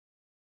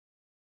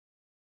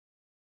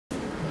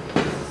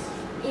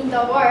In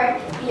the world,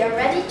 we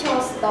already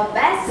chose the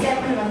best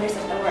 7 wonders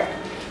of the world.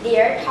 They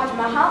are Taj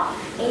Mahal,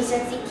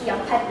 ancient city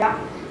of Petra,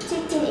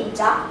 Chichen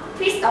Itza,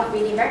 Priest of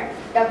Redeemer,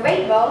 the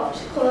Great Wall,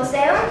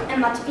 Colosseum,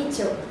 and Machu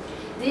Picchu.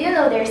 Do you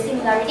know their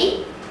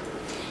similarity?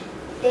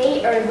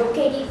 They are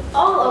located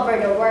all over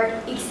the world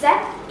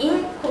except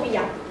in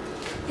Korea.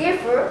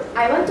 Therefore,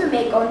 I want to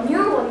make a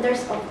new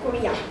wonders of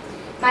Korea.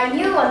 My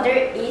new wonder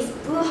is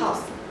Blue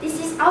House.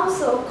 This is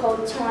also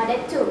called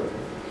Cheongwade too.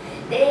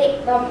 The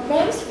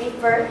names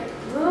refer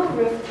blue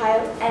roof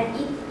tile and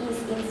it is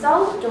in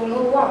Seoul,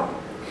 Dongtan.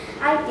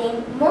 I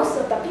think most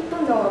of the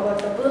people know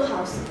about the Blue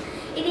House.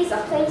 It is a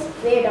place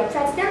where the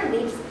president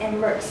lives and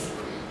works.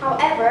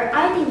 However,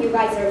 I think you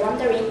guys are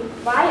wondering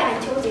why I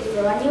chose it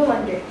for a new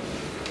wonder.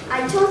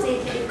 I chose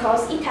it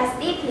because it has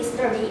deep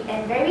history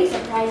and very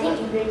surprising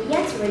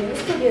ingredients were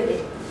used to build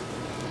it.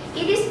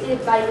 It is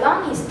built by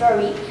long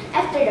history.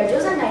 After the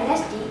Joseon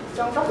dynasty,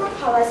 Gyeongbokgung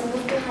Palace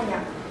moved to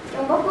Hanyang.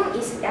 Gyeongbokgung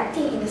is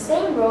acting in the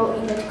same role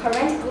in the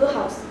current Blue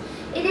House.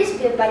 It is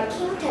built by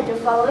King Taejo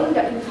following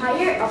the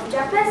empire of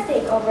Japan's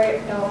takeover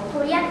the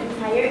Korean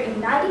Empire in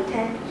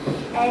 1910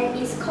 and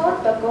is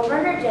called the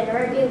Governor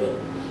General Building.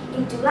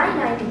 In July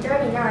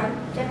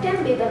 1939,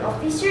 Japan built an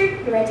official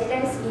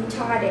residence in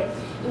Cheongwade.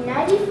 In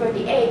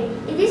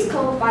 1948, it is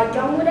called by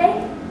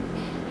Gyeongwade.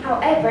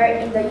 However,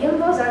 in the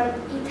Immersion,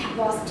 it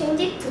was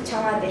changed to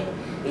Cheongwade.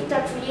 With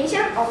the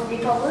creation of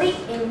Republic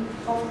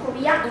of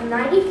Korea in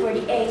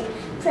 1948,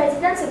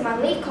 President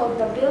Seung-mi called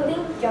the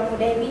building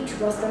Gyeongwade, which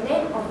was the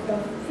name of the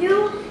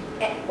few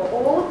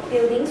old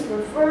buildings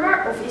where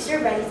former official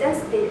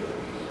residents lived.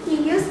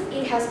 He used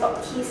it as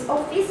his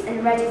office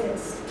and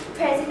residence.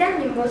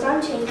 President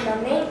Immersion changed the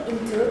name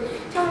into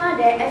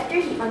Cheongwade after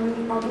he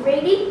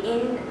inaugurated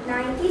in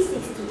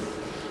 1960.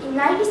 In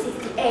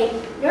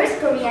 1968, North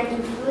Korean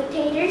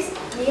infiltrators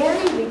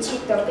nearly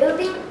reached the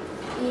building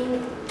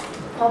in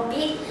a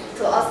bid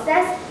to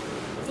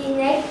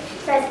assassinate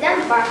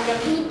President Park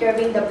Geun-hye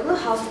during the Blue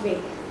House raid.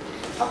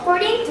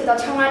 According to the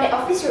Cheongwade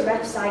official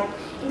website,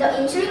 in the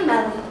ensuing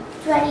battle,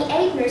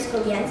 28 North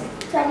Koreans,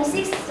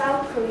 26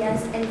 South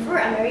Koreans, and 4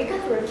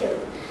 Americans were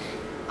killed.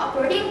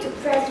 According to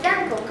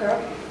President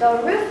Booker, the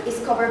roof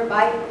is covered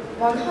by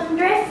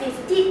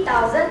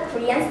 150,000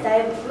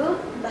 Korean-style blue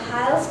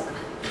tiles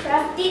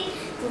crafted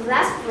to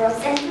last for a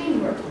century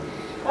more.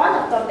 One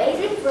of the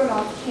basic forms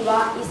of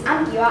giwa is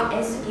amgiwa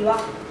and sugiwa.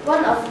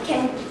 One of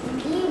can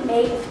be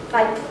made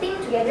by putting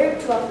together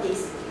 2 of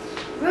these.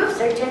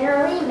 Roofs are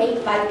generally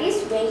made by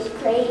this way.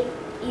 Clay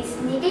is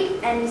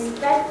kneaded and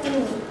spread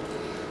thinly.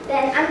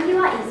 Then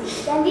amgiwa is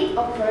extended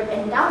upward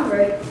and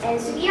downward, and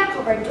sugiwa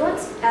cover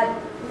joints at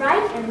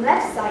right and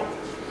left side.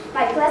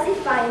 By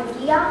classifying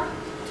giwa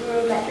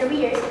through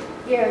materials,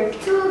 there are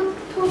 2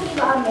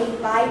 giwa made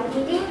by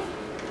kneading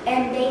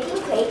and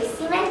baking clay,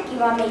 cement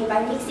giwa made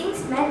by mixing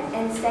cement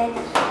and sand,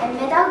 and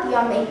metal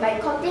giwa made by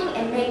cutting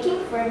and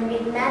making firm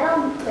with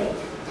metal plate.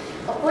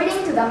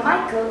 According to the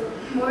Michael,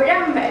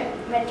 modern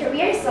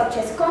materials such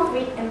as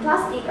concrete and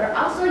plastic are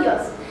also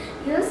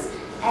used,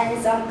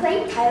 and some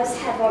clay tiles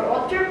have a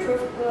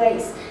waterproof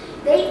glaze.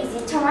 They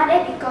visit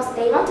Cheongwade because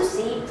they want to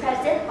see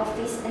President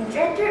office and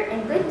treasure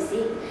and glimpse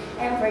it,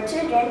 and for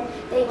children,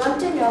 they want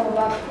to know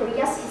about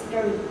Korea's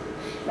history.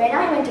 When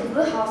I went to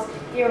Blue House,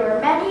 there were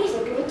many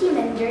security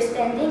managers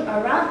standing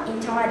around in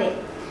Cheongwade.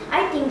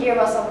 I think there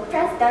was a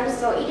president,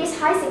 so it is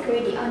high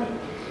security on it.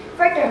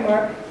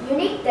 Furthermore,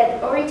 unique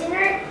that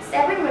original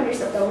 7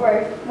 wonders of the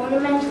world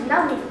monument do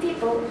not live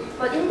people,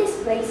 but in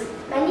this place,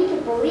 many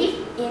people live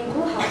in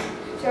Blue House.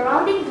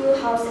 Surrounding Blue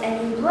House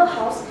and in Blue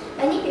House,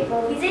 many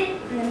people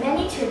visit and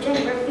many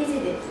children were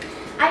visited.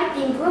 I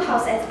think Blue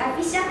House has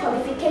official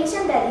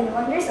qualification that in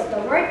wonders of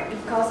the world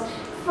because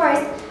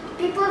first,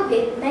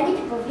 many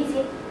people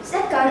visit.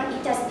 Second,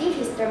 it has deep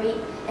history.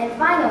 And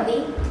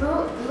finally,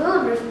 blue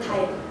roof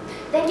tile.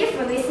 Thank you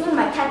for listening to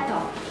my TED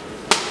Talk.